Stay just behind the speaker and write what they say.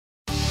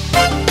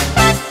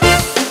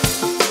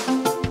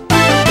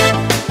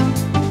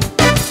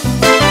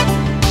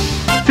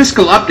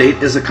Fiscal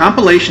Update is a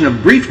compilation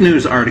of brief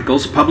news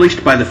articles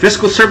published by the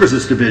Fiscal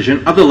Services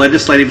Division of the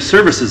Legislative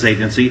Services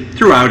Agency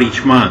throughout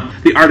each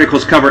month. The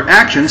articles cover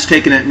actions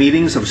taken at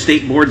meetings of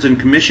state boards and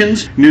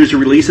commissions, news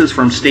releases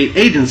from state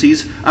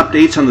agencies,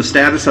 updates on the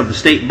status of the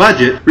state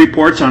budget,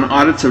 reports on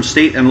audits of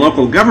state and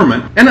local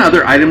government, and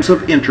other items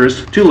of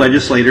interest to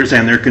legislators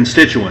and their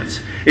constituents.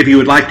 If you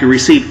would like to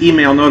receive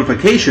email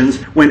notifications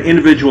when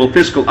individual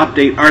Fiscal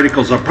Update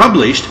articles are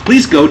published,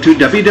 please go to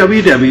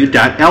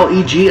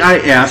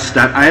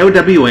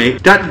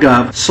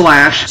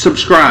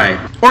www.legis.iowa.gov/subscribe,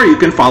 or you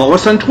can follow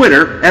us on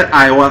Twitter at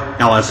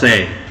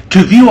 @IowaLSA.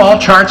 To view all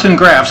charts and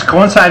graphs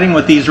coinciding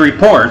with these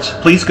reports,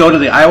 please go to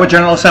the Iowa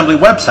General Assembly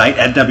website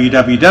at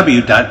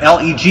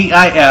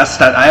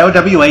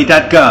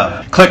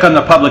www.legis.iowa.gov. Click on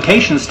the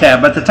Publications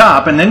tab at the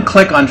top and then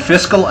click on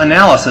Fiscal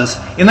Analysis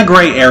in the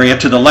gray area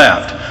to the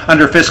left.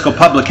 Under Fiscal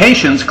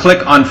Publications,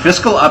 click on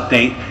Fiscal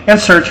Update and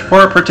search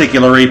for a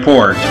particular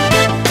report.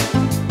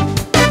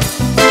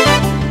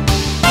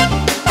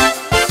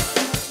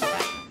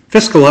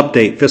 Fiscal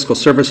Update, Fiscal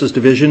Services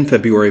Division,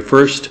 February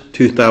 1st,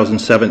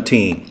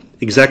 2017.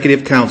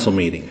 Executive Council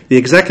meeting. The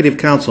Executive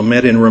Council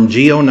met in room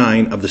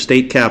G09 of the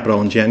State Capitol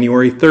on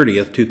January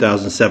 30th,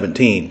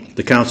 2017.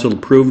 The Council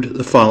approved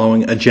the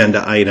following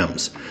agenda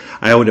items.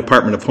 Iowa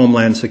Department of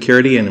Homeland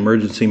Security and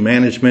Emergency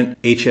Management,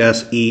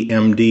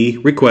 HSEMD,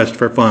 request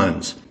for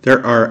funds.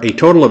 There are a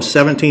total of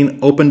 17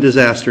 open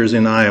disasters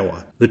in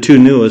Iowa. The two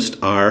newest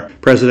are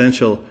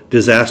Presidential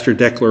Disaster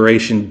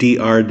Declaration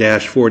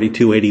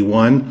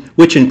DR-4281,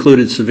 which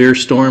included severe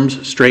storms,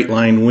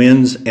 straight-line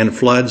winds, and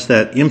floods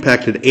that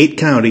impacted 8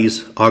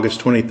 counties August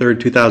 23,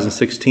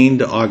 2016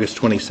 to August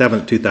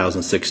 27,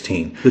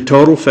 2016. The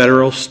total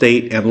federal,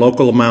 state, and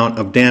local amount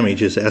of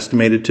damage is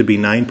estimated to be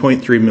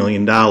 $9.3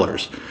 million.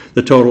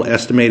 The total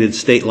estimated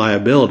state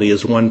liability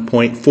is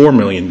 $1.4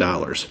 million.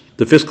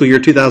 The fiscal year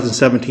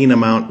 2017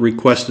 amount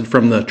requested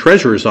from the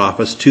Treasurer's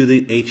Office to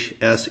the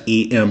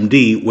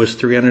HSEMD was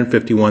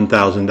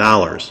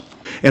 $351,000.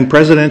 And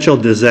Presidential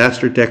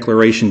Disaster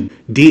Declaration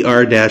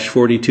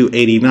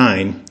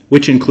DR-4289,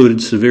 which included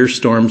severe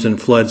storms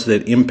and floods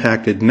that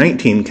impacted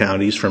 19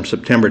 counties from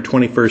September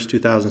 21,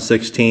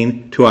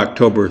 2016 to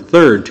October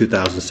 3,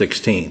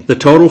 2016. The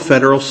total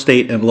federal,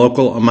 state, and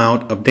local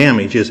amount of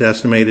damage is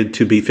estimated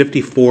to be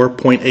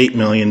 $54.8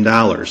 million.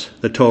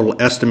 The total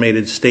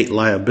estimated state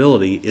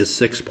liability is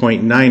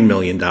 $6.9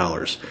 million.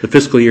 The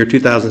fiscal year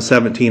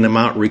 2017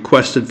 amount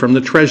requested from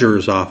the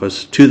Treasurer's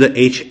Office to the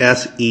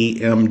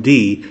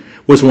HSEMD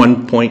was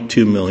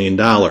 $1.2 million.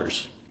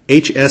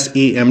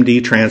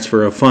 HSEMD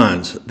transfer of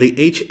funds. The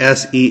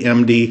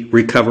HSEMD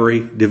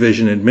Recovery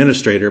Division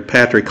Administrator,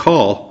 Patrick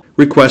Hall,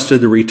 requested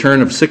the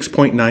return of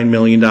 $6.9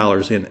 million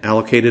in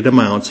allocated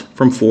amounts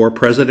from 4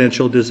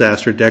 presidential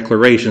disaster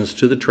declarations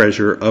to the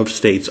Treasurer of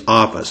State's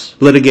Office.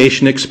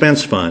 Litigation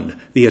Expense Fund.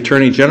 The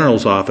Attorney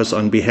General's Office,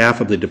 on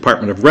behalf of the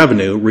Department of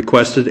Revenue,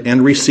 requested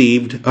and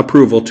received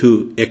approval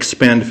to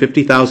expend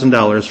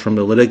 $50,000 from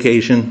the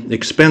Litigation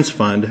Expense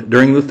Fund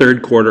during the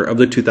third quarter of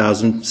the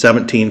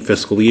 2017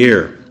 fiscal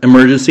year.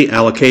 Emergency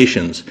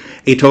allocations.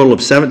 A total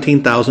of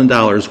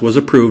 $17,000 was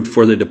approved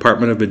for the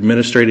Department of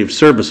Administrative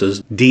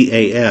Services,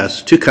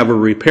 DAS, to cover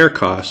repair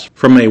costs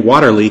from a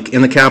water leak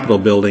in the Capitol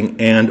building,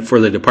 and for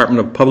the Department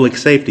of Public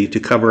Safety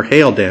to cover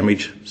hail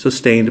damage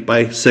sustained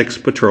by 6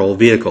 patrol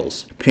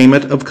vehicles.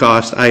 Payment of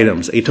cost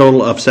items. A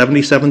total of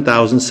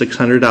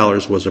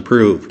 $77,600 was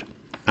approved.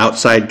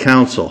 Outside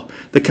counsel.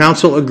 The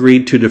Council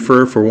agreed to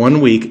defer for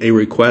 1 week a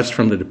request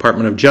from the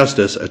Department of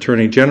Justice,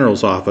 Attorney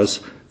General's Office,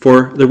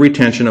 for the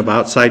retention of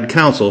outside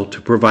counsel to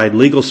provide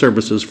legal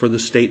services for the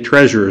State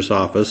Treasurer's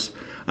Office,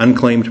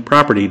 Unclaimed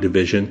Property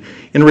Division,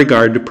 in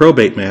regard to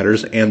probate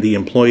matters and the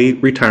Employee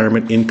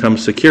Retirement Income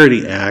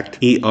Security Act,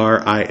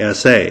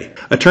 ERISA.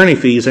 Attorney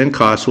fees and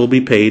costs will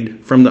be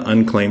paid from the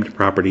Unclaimed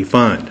Property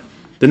Fund.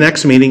 The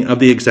next meeting of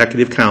the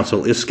Executive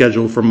Council is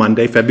scheduled for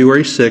Monday,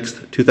 February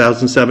 6,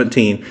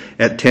 2017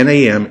 at 10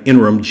 a.m. in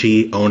room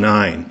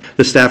G09.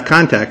 The staff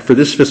contact for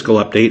this fiscal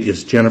update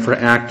is Jennifer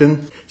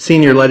Acton,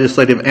 Senior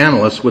Legislative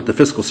Analyst with the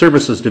Fiscal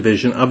Services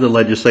Division of the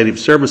Legislative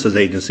Services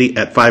Agency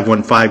at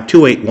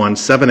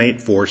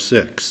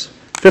 515-281-7846.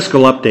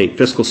 Fiscal Update,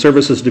 Fiscal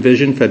Services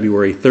Division,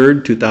 February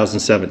 3,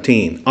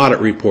 2017. Audit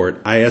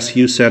Report,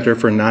 ISU Center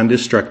for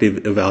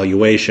Non-Destructive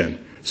Evaluation.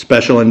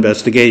 Special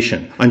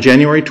Investigation. On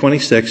January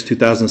 26,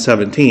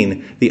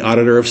 2017, the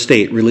Auditor of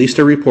State released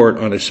a report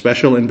on a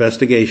special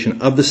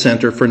investigation of the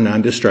Center for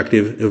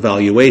Non-Destructive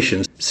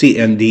Evaluations,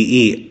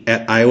 CNDE,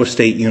 at Iowa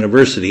State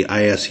University,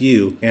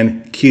 ISU,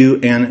 and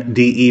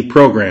QNDE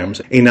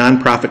Programs, a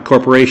nonprofit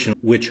corporation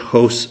which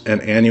hosts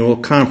an annual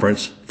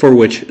conference for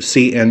which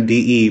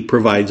CNDE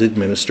provides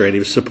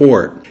administrative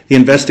support. The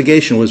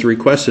investigation was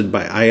requested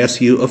by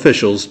ISU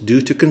officials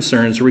due to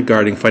concerns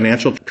regarding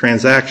financial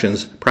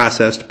transactions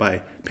processed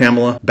by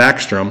Pamela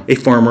Backstrom, a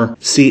former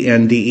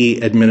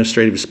CNDE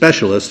administrative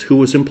specialist who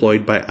was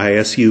employed by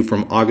ISU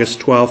from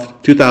August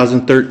 12,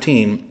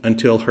 2013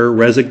 until her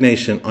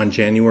resignation on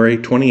January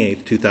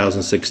 28,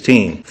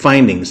 2016.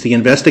 Findings: the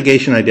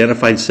investigation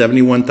identified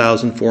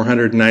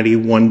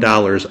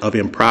 $71,491 of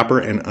improper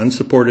and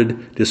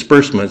unsupported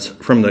disbursements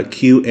from the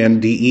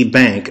QNDE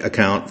bank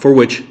account for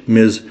which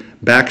Ms.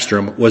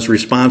 Backstrom was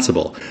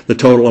responsible. The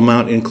total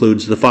amount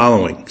includes the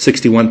following: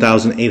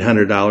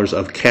 $61,800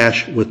 of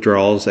cash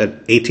withdrawals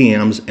at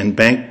ATMs and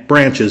bank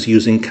branches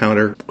using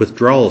counter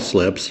withdrawal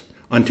slips.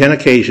 On 10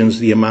 occasions,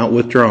 the amount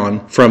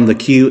withdrawn from the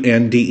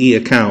QNDE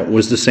account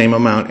was the same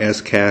amount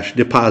as cash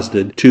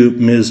deposited to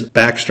Ms.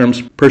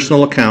 Backstrom's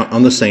personal account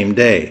on the same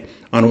day.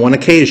 On one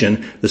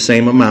occasion, the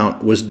same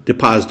amount was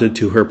deposited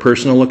to her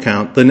personal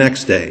account the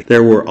next day.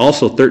 There were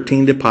also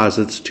 13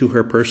 deposits to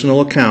her personal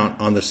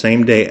account on the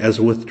same day as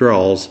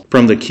withdrawals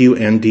from the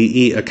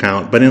QNDE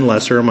account, but in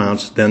lesser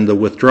amounts than the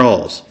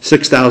withdrawals.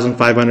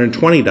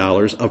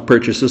 $6,520 of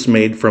purchases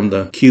made from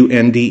the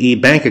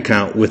QNDE bank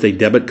account with a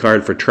debit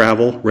card for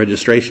travel,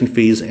 registration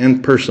fees,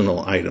 and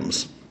personal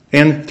items,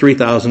 and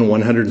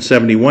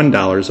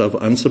 $3,171 of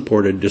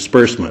unsupported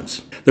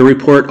disbursements. The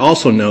report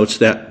also notes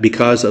that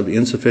because of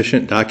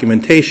insufficient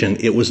documentation,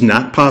 it was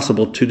not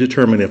possible to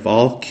determine if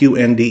all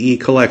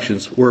QNDE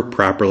collections were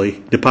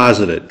properly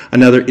deposited.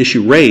 Another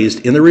issue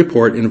raised in the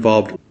report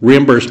involved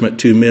reimbursement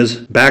to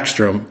Ms.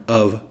 Backstrom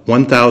of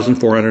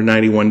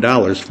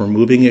 $1,491 for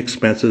moving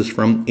expenses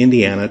from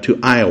Indiana to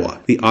Iowa.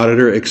 The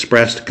auditor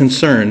expressed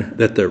concern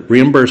that the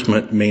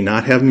reimbursement may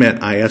not have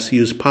met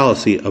ISU's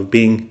policy of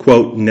being,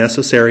 quote,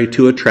 necessary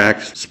to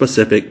attract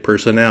specific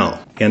personnel,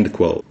 end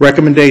quote.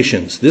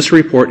 Recommendations. This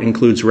report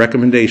includes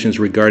recommendations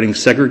regarding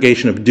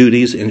segregation of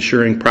duties,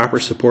 ensuring proper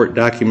support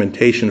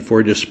documentation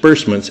for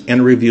disbursements,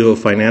 and review of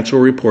financial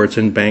reports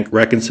and bank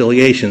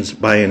reconciliations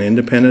by an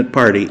independent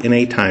party in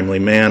a timely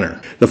manner.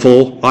 The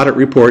full audit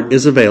report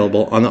is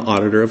available on the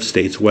Auditor of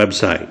State's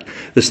website.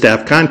 The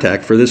staff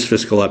contact for this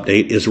fiscal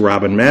update is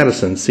Robin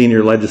Madison,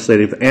 Senior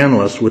Legislative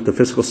Analyst with the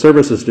Fiscal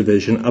Services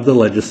Division of the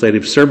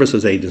Legislative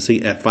Services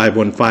Agency at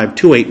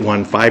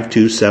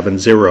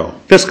 515-281-5270.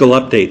 Fiscal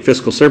Update,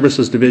 Fiscal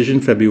Services Division,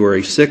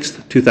 February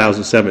 6,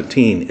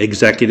 2017,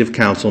 Executive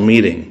Council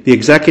meeting. The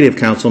Executive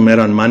Council met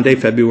on Monday,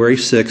 February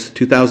 6,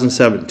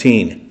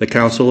 2017. The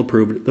Council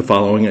approved the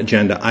following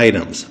agenda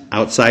items.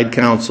 Outside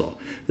Counsel.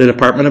 The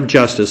Department of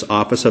Justice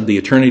Office of the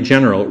Attorney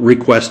General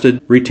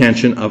requested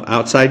retention of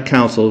outside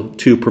counsel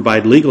to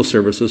provide legal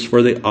services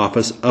for the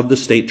Office of the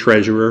State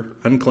Treasurer,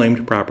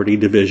 Unclaimed Property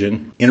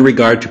Division, in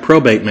regard to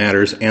probate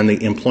matters and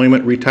the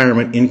Employment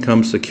Retirement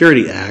Income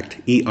Security Act,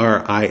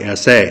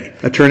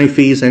 ERISA. Attorney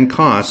fees and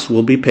costs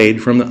will be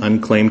paid from the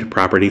Unclaimed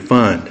Property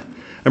Fund.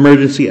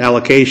 Emergency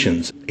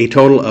allocations. A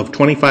total of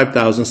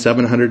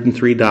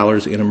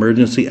 $25,703 in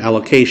emergency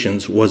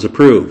allocations was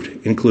approved,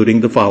 including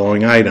the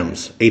following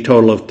items. A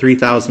total of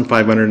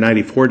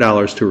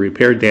 $3,594 to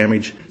repair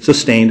damage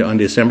sustained on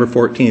December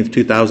 14,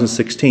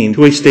 2016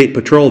 to a state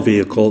patrol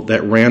vehicle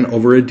that ran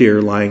over a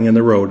deer lying in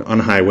the road on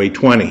Highway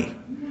 20.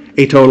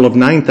 A total of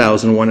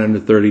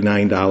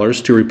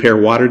 $9,139 to repair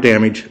water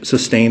damage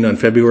sustained on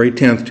February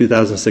 10,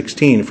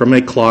 2016 from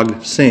a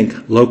clogged sink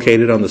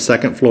located on the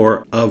second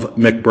floor of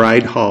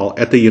McBride Hall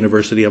at the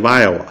University of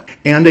Iowa,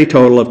 and a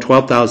total of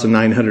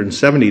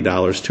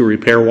 $12,970 to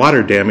repair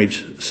water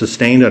damage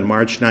sustained on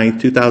March 9,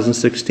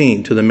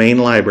 2016 to the main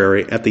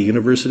library at the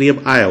University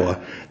of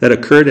Iowa that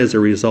occurred as a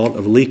result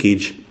of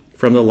leakage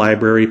from the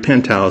library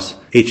penthouse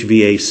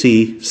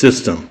HVAC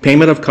system.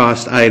 Payment of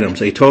cost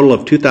items. A total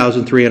of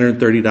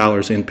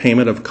 $2,330 in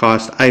payment of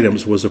cost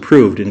items was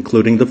approved,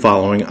 including the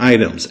following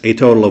items. A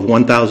total of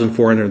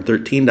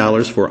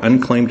 $1,413 for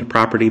unclaimed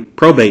property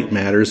probate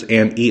matters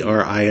and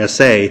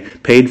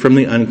ERISA paid from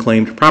the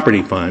Unclaimed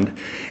Property Fund,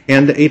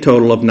 and a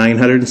total of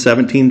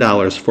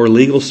 $917 for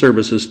legal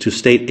services to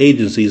state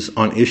agencies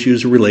on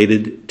issues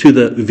related to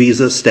the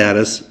visa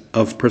status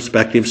of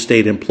prospective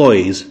state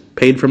employees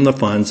paid from the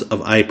funds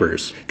of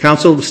IPERS.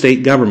 Council of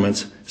State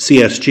Governments,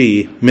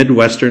 CSG,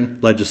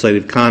 Midwestern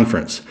Legislative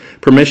Conference.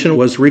 Permission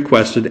was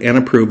requested and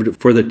approved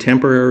for the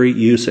temporary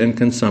use and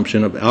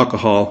consumption of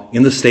alcohol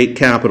in the state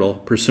capitol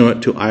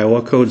pursuant to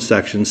Iowa Code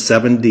Section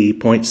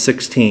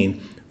 7D.16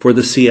 for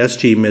the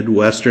CSG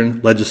Midwestern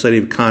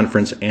Legislative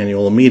Conference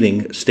Annual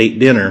Meeting State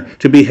Dinner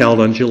to be held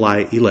on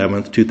July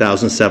 11,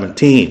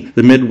 2017.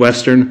 The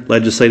Midwestern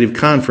Legislative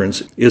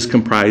Conference is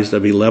comprised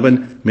of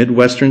 11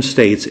 Midwestern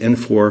states and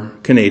 4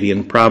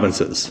 Canadian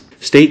provinces.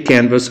 State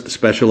Canvass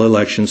Special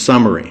Election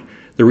Summary.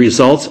 The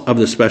results of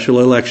the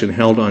special election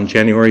held on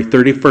January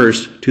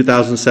 31,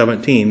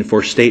 2017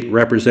 for State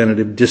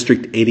Representative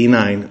District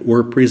 89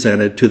 were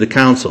presented to the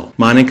Council.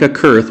 Monica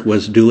Kurth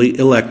was duly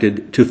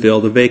elected to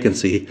fill the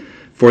vacancy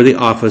for the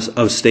office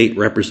of State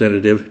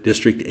Representative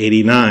District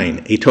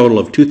 89. A total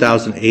of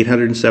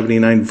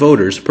 2,879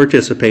 voters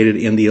participated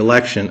in the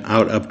election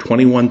out of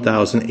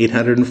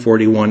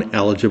 21,841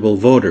 eligible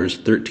voters,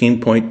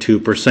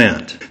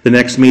 13.2%. The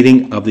next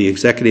meeting of the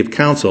Executive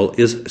Council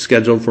is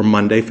scheduled for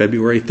Monday,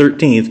 February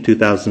 13th,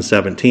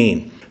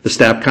 2017. The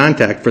staff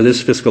contact for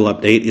this fiscal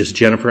update is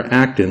Jennifer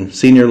Acton,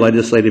 Senior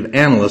Legislative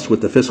Analyst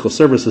with the Fiscal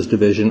Services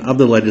Division of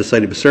the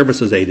Legislative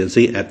Services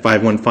Agency at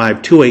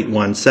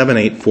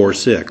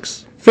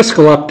 515-281-7846.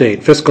 Fiscal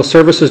Update, Fiscal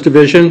Services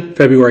Division,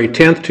 February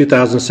 10th,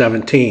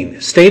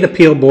 2017. State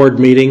Appeal Board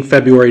meeting,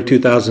 February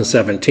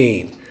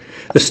 2017.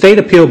 The State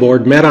Appeal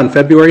Board met on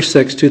February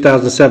 6,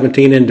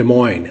 2017 in Des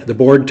Moines. The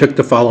board took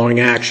the following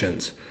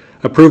actions.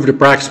 Approved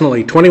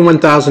approximately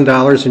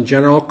 $21,000 in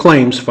general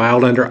claims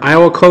filed under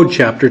Iowa Code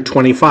Chapter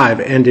 25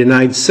 and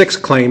denied 6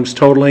 claims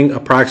totaling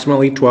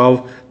approximately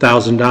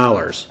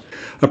 $12,000.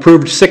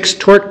 Approved 6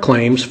 tort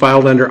claims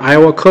filed under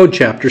Iowa Code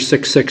Chapter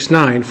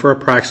 669 for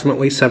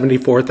approximately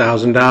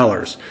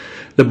 $74,000.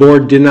 The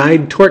board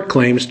denied tort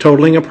claims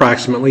totaling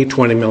approximately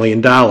 $20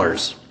 million.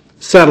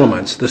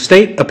 Settlements. The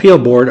State Appeal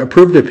Board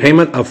approved a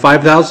payment of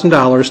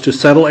 $5,000 to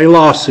settle a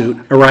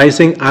lawsuit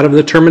arising out of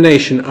the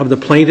termination of the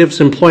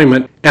plaintiff's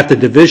employment at the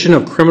Division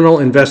of Criminal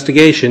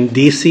Investigation,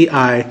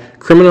 DCI,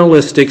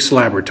 Criminalistics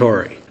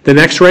Laboratory. The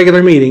next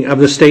regular meeting of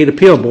the State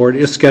Appeal Board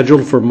is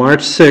scheduled for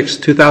March 6,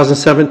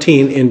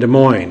 2017 in Des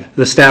Moines.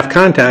 The staff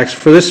contacts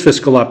for this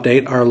fiscal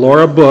update are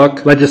Laura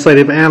Book,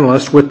 Legislative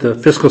Analyst with the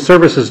Fiscal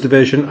Services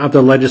Division of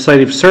the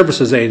Legislative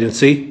Services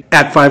Agency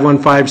at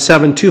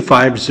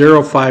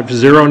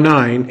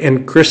 515-725-0509,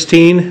 and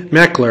Christine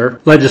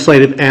Meckler,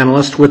 Legislative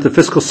Analyst with the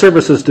Fiscal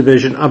Services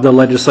Division of the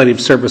Legislative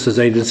Services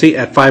Agency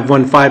at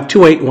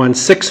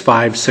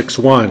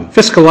 515-281-6561.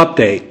 Fiscal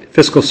Update,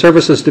 Fiscal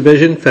Services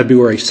Division,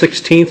 February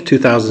 16,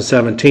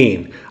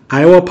 2017.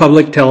 Iowa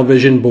Public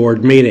Television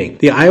Board meeting.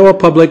 The Iowa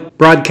Public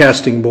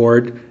Broadcasting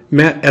Board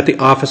met at the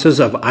offices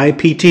of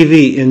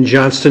IPTV in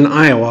Johnston,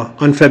 Iowa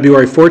on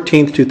February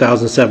 14,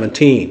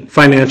 2017.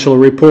 Financial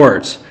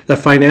reports. The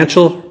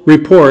financial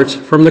reports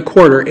from the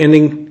quarter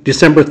ending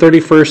December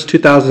 31,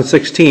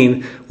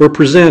 2016 were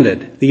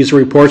presented. These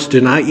reports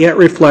do not yet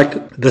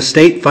reflect the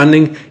state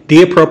funding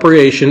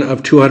deappropriation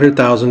of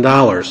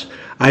 $200,000.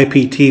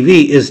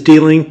 IPTV is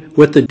dealing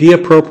with the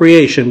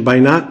deappropriation by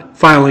not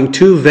filing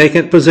 2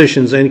 vacant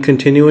positions and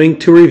continuing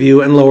to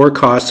review and lower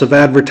costs of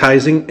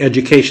advertising,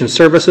 education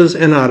services,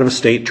 and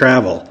out-of-state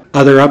travel.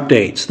 Other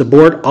updates. The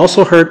board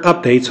also heard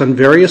updates on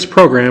various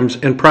programs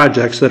and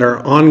projects that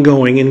are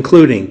ongoing,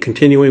 including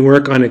continuing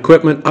work on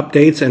equipment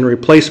updates and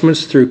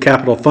replacements through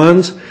capital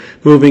funds,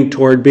 moving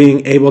toward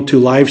being able to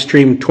live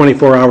stream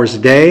 24 hours a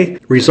day,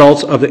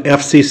 results of the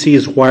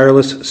FCC's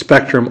wireless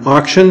spectrum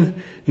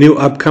auction, new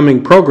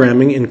upcoming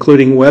programming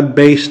including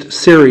web-based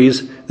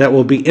series that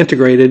will be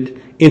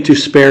integrated into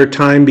spare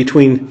time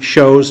between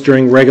shows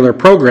during regular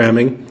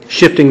programming,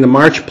 shifting the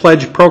March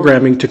Pledge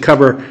programming to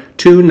cover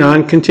 2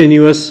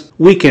 non-continuous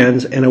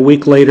weekends and a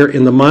week later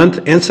in the month,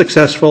 and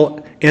successful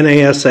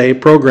NASA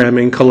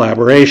programming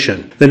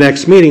collaboration. The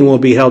next meeting will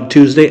be held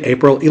Tuesday,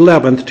 April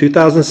 11,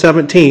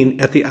 2017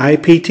 at the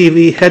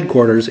IPTV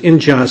headquarters in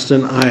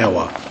Johnston,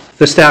 Iowa.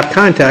 The staff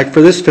contact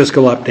for this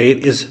fiscal update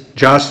is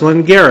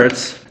Jocelyn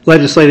Garretts,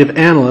 Legislative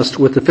Analyst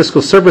with the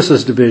Fiscal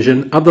Services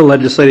Division of the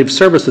Legislative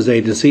Services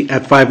Agency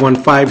at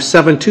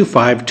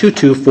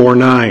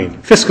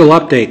 515-725-2249. Fiscal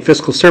Update,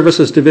 Fiscal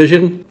Services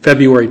Division,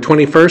 February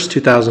 21,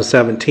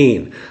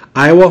 2017.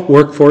 Iowa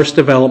Workforce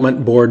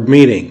Development Board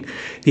meeting.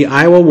 The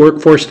Iowa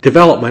Workforce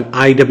Development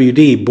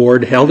IWD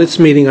Board held its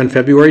meeting on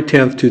February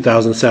 10,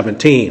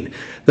 2017.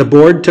 The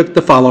board took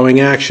the following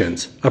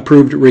actions.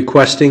 Approved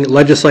requesting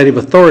legislative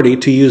authority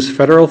to use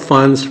federal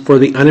funds for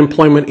the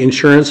Unemployment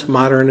Insurance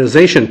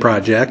Modernization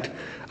Project.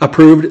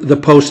 Approved the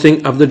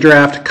posting of the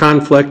draft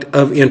Conflict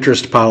of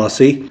Interest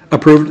Policy.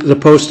 Approved the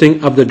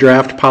posting of the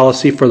draft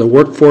policy for the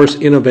Workforce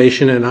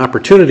Innovation and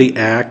Opportunity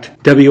Act,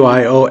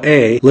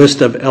 WIOA,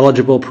 list of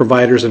eligible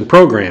providers and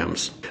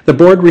programs. The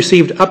board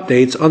received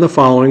updates on the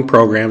following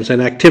programs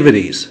and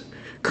activities.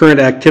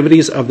 Current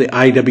activities of the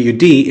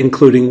IWD,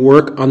 including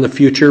work on the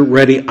Future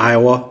Ready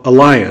Iowa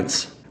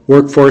Alliance,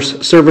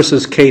 Workforce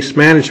Services Case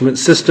Management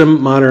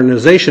System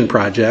Modernization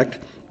Project,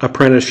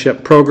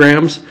 apprenticeship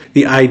programs,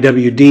 the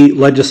IWD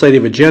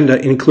legislative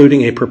agenda,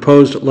 including a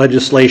proposed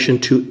legislation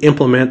to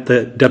implement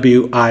the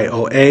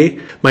WIOA,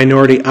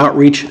 Minority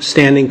Outreach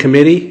Standing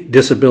Committee,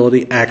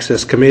 Disability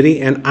Access Committee,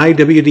 and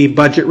IWD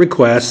budget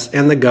requests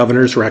and the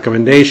governor's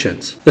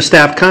recommendations. The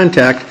staff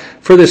contact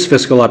for this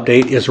fiscal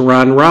update is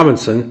Ron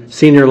Robinson,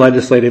 Senior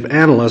Legislative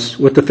Analyst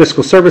with the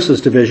Fiscal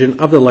Services Division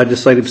of the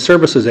Legislative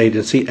Services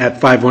Agency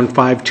at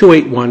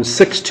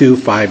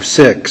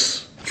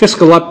 515-281-6256.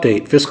 Fiscal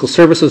Update, Fiscal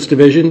Services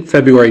Division,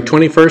 February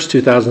 21,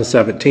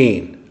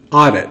 2017.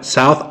 Audit,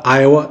 South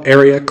Iowa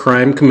Area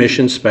Crime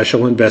Commission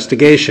Special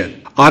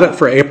Investigation. Audit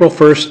for April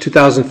 1st,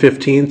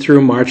 2015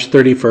 through March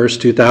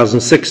 31st,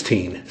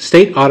 2016.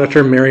 State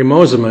Auditor Mary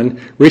Moseman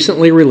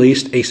recently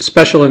released a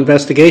special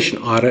investigation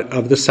audit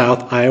of the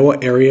South Iowa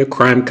Area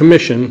Crime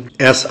Commission,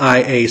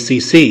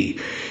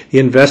 SIACC. The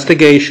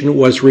investigation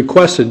was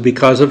requested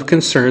because of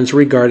concerns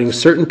regarding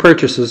certain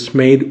purchases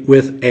made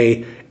with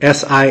a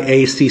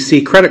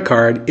SIACC credit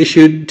card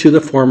issued to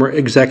the former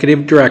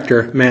Executive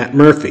Director, Matt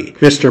Murphy.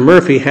 Mr.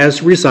 Murphy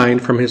has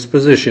resigned from his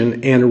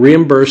position and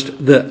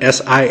reimbursed the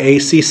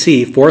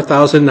SIACC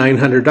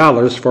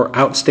 $4,900 for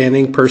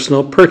outstanding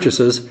personal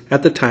purchases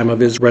at the time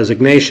of his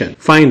resignation.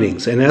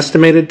 Findings: an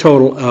estimated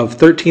total of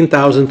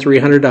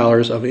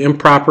 $13,300 of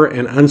improper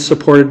and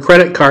unsupported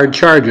credit card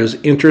charges,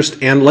 interest,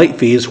 and late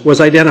fees was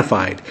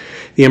identified.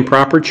 The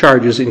improper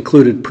charges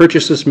included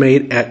purchases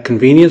made at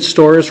convenience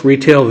stores,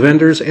 retail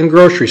vendors, and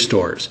grocery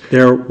stores.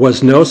 There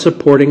was no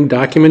supporting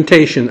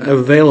documentation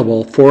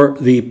available for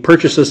the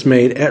purchases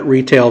made at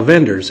retail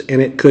vendors,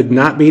 and it could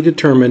not be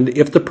determined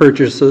if the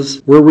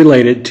purchases were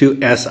related to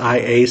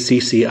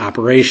SIACC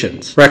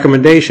operations.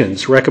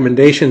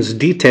 Recommendations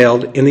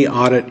detailed in the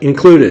audit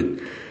included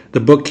the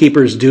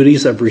bookkeeper's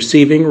duties of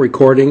receiving,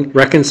 recording,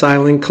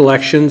 reconciling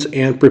collections,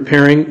 and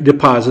preparing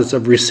deposits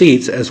of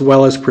receipts, as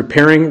well as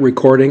preparing,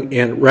 recording,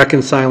 and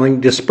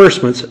reconciling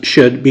disbursements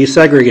should be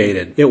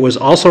segregated. It was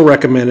also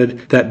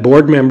recommended that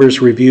board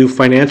members review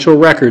financial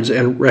records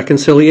and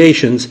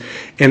reconciliations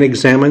and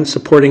examine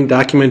supporting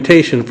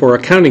documentation for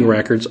accounting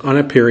records on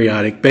a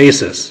periodic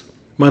basis.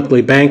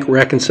 Monthly bank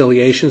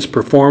reconciliations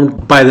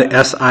performed by the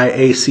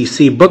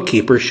SIACC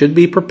bookkeeper should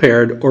be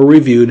prepared or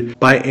reviewed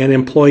by an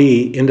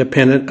employee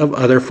independent of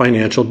other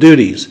financial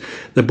duties.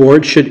 The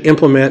board should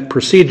implement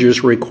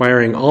procedures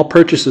requiring all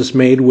purchases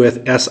made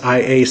with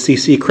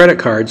SIACC credit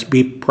cards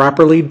be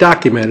properly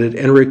documented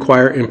and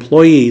require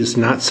employees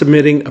not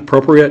submitting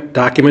appropriate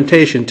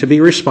documentation to be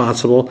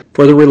responsible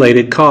for the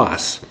related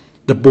costs.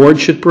 The board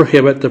should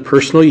prohibit the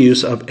personal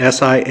use of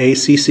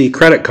SIACC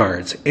credit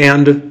cards,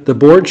 and the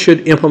board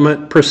should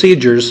implement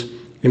procedures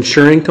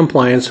ensuring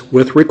compliance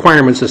with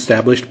requirements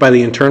established by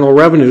the Internal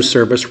Revenue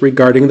Service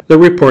regarding the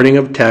reporting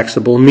of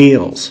taxable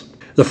meals.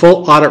 The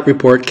full audit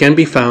report can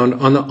be found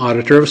on the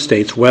Auditor of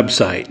State's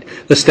website.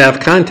 The staff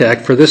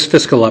contact for this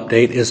fiscal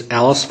update is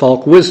Alice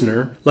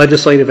Falk-Wisner,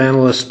 Legislative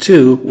Analyst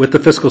 2 with the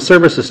Fiscal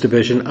Services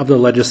Division of the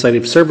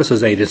Legislative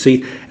Services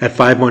Agency at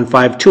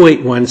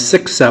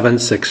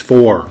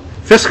 515-281-6764.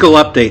 Fiscal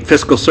Update,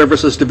 Fiscal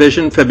Services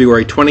Division,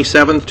 February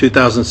 27,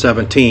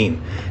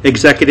 2017.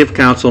 Executive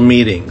Council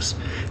meetings.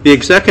 The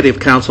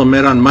Executive Council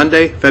met on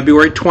Monday,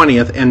 February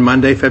 20th and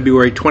Monday,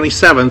 February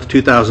 27,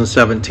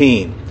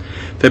 2017.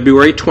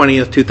 February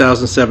 20th,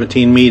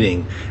 2017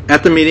 meeting.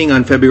 At the meeting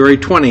on February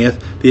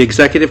 20th, the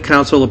Executive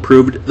Council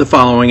approved the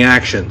following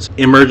actions.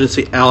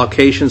 Emergency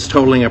allocations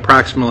totaling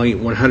approximately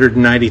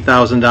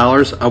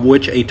 $190,000, of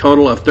which a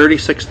total of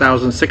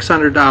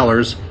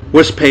 $36,600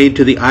 was paid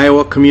to the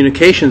Iowa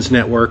Communications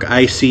Network,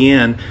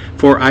 ICN,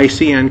 for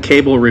ICN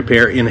cable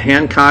repair in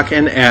Hancock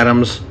and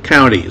Adams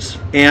counties,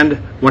 and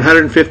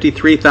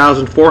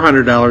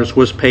 $153,400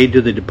 was paid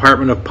to the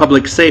Department of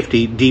Public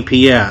Safety,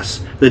 DPS.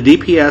 The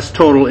DPS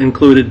total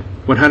included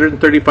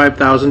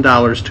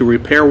 $135,000 to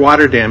repair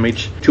water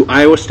damage to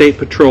Iowa State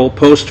Patrol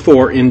Post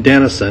 4 in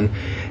Denison,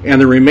 and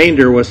the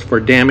remainder was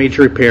for damage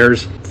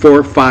repairs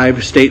for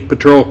 5 State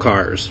Patrol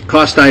cars.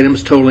 Cost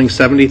items totaling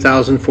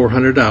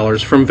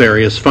 $70,400 from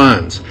various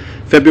funds.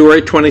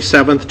 February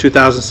 27,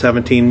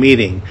 2017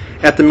 meeting.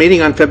 At the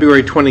meeting on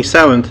February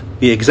 27th,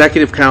 the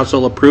Executive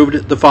Council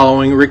approved the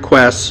following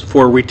requests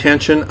for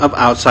retention of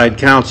outside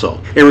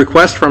counsel. A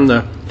request from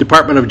the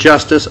Department of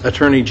Justice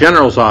Attorney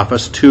General's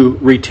Office to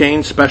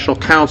retain special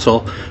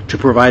counsel to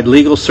provide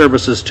legal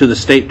services to the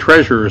State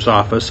Treasurer's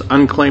Office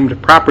Unclaimed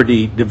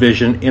Property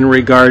Division in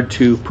regard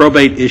to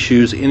probate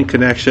issues in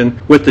connection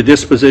with the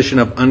disposition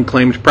of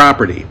unclaimed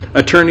property.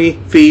 Attorney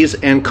fees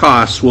and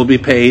costs will be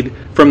paid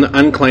from the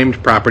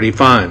Unclaimed Property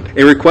Fund.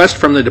 A request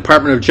from the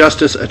Department of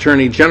Justice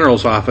Attorney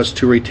General's Office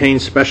to retain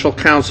special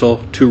counsel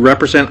to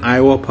represent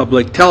Iowa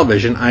Public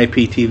Television,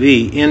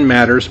 IPTV, in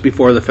matters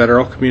before the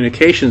Federal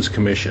Communications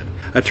Commission.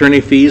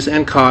 Attorney fees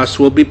and costs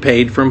will be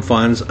paid from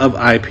funds of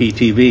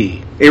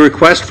IPTV. A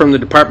request from the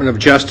Department of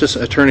Justice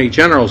Attorney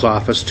General's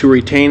Office to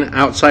retain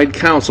outside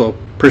counsel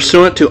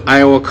pursuant to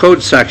Iowa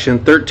Code Section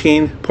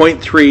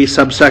 13.3,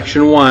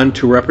 subsection 1,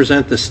 to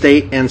represent the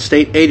state and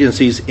state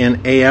agencies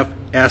in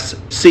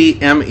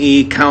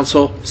AFSCME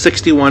Council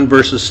 61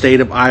 versus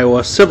State of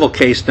Iowa Civil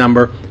Case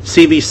Number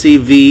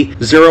CVCV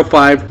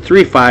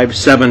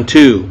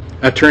 053572.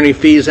 Attorney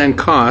fees and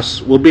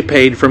costs will be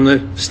paid from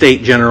the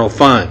State General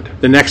Fund.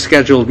 The next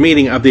scheduled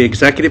meeting of the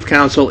Executive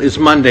Council is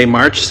Monday,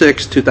 March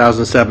 6,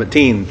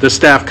 2017. The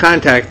staff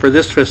contact for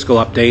this fiscal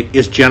update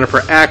is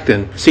Jennifer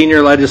Acton,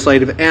 Senior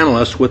Legislative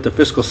Analyst with the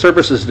Fiscal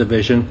Services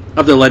Division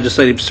of the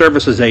Legislative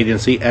Services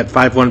Agency at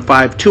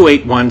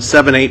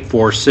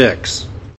 515-281-7846.